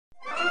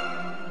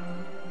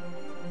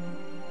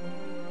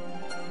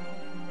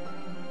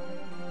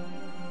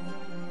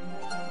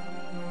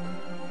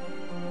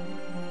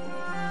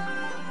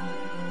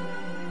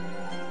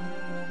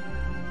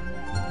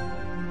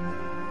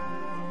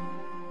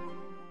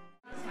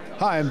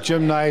Hi, I'm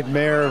Jim Knight,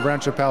 Mayor of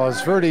Rancho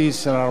Palos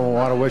Verdes, and I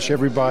want to wish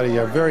everybody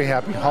a very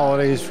happy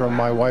holidays from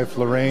my wife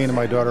Lorraine and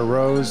my daughter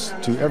Rose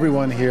to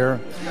everyone here.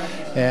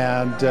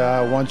 And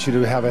I want you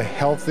to have a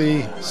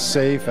healthy,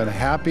 safe, and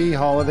happy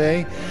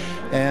holiday.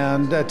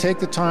 And take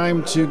the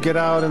time to get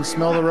out and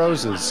smell the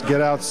roses.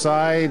 Get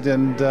outside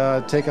and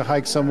take a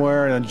hike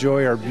somewhere and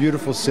enjoy our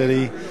beautiful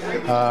city.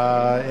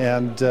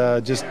 And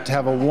just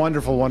have a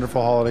wonderful,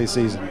 wonderful holiday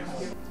season.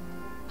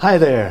 Hi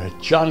there,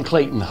 John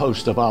Clayton,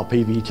 host of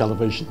RPV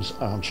Television's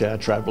Armchair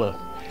Traveler.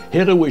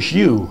 Here to wish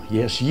you,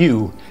 yes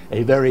you,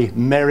 a very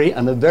merry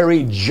and a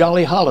very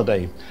jolly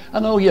holiday.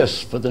 And oh yes,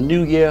 for the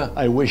new year,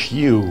 I wish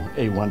you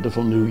a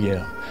wonderful new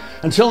year.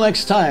 Until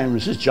next time,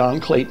 this is John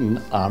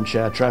Clayton,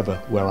 Armchair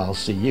Traveler, where I'll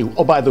see you.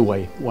 Oh, by the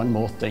way, one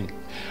more thing.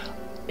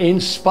 In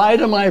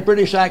spite of my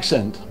British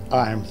accent,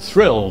 I'm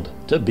thrilled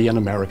to be an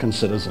American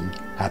citizen.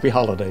 Happy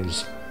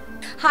holidays.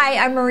 Hi,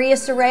 I'm Maria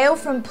Sorreo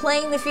from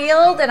Playing the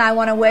Field, and I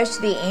want to wish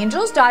the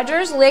Angels,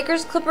 Dodgers,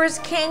 Lakers, Clippers,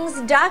 Kings,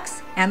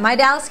 Ducks, and my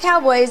Dallas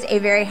Cowboys a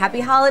very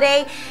happy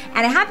holiday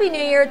and a happy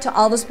new year to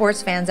all the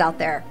sports fans out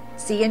there.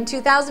 See you in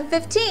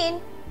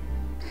 2015.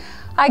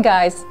 Hi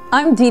guys,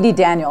 I'm Dee Dee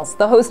Daniels,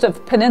 the host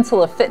of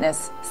Peninsula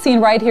Fitness,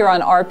 seen right here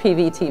on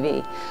RPV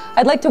TV.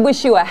 I'd like to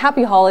wish you a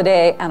happy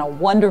holiday and a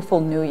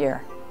wonderful new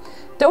year.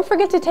 Don't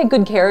forget to take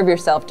good care of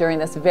yourself during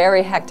this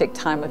very hectic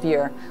time of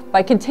year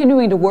by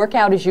continuing to work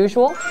out as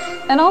usual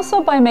and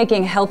also by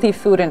making healthy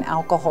food and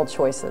alcohol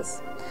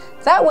choices.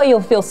 That way you'll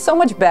feel so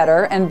much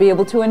better and be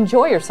able to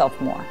enjoy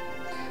yourself more.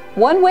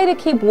 One way to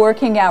keep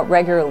working out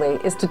regularly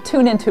is to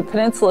tune into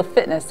Peninsula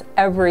Fitness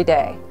every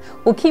day.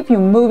 We'll keep you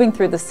moving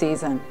through the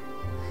season.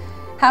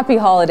 Happy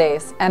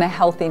holidays and a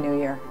healthy new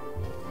year.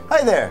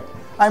 Hi there.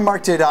 I'm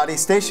Mark Giudotti,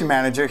 station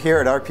manager here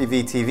at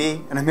RPV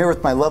TV, and I'm here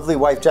with my lovely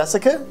wife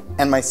Jessica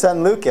and my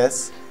son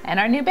Lucas. And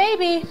our new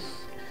baby.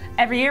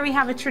 Every year we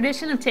have a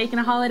tradition of taking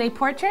a holiday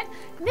portrait,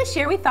 and this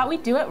year we thought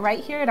we'd do it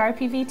right here at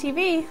RPV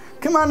TV.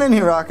 Come on in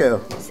here,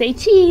 Rocco. Say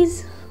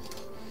cheese.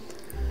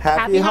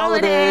 Happy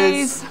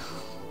holidays.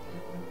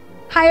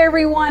 Hi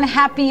everyone,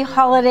 happy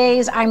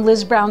holidays. I'm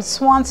Liz Brown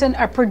Swanson,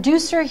 a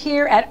producer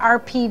here at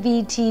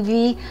RPV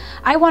TV.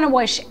 I want to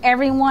wish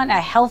everyone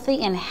a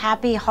healthy and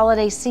happy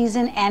holiday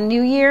season and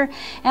new year,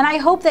 and I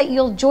hope that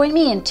you'll join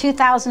me in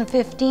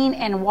 2015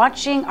 and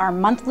watching our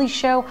monthly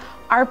show,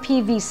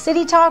 RPV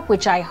City Talk,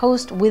 which I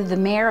host with the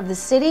mayor of the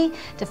city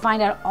to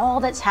find out all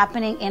that's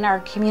happening in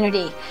our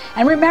community.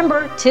 And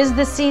remember, 'tis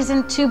the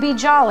season to be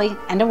jolly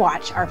and to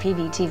watch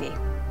RPV TV.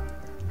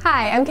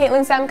 Hi, I'm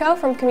Caitlin Semko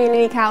from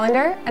Community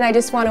Calendar, and I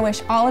just want to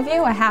wish all of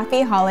you a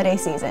happy holiday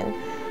season.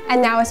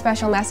 And now a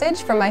special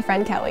message from my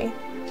friend Kelly.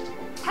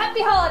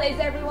 Happy holidays,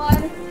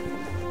 everyone.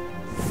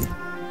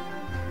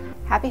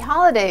 Happy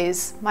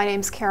holidays. My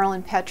name's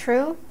Carolyn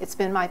Petru. It's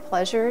been my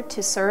pleasure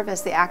to serve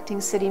as the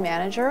acting city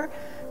manager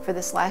for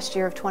this last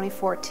year of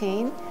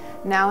 2014.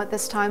 Now at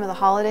this time of the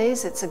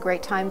holidays, it's a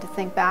great time to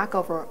think back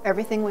over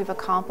everything we've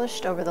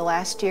accomplished over the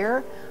last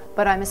year.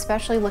 But I'm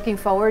especially looking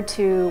forward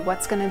to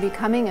what's going to be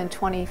coming in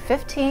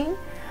 2015,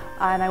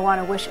 and I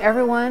want to wish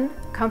everyone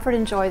comfort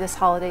and joy this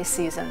holiday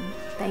season.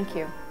 Thank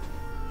you.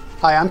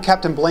 Hi, I'm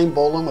Captain Blaine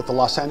Boland with the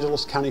Los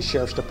Angeles County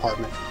Sheriff's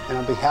Department, and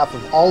on behalf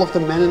of all of the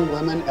men and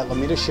women at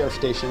Lomita Sheriff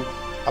Station,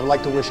 I would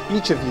like to wish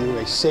each of you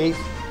a safe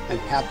and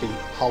happy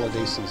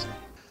holiday season.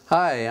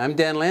 Hi, I'm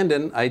Dan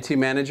Landon, IT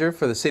Manager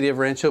for the City of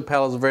Rancho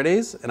Palos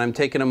Verdes, and I'm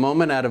taking a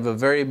moment out of a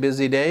very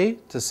busy day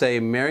to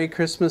say Merry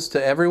Christmas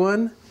to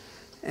everyone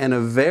and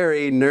a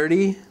very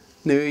nerdy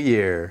New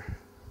Year.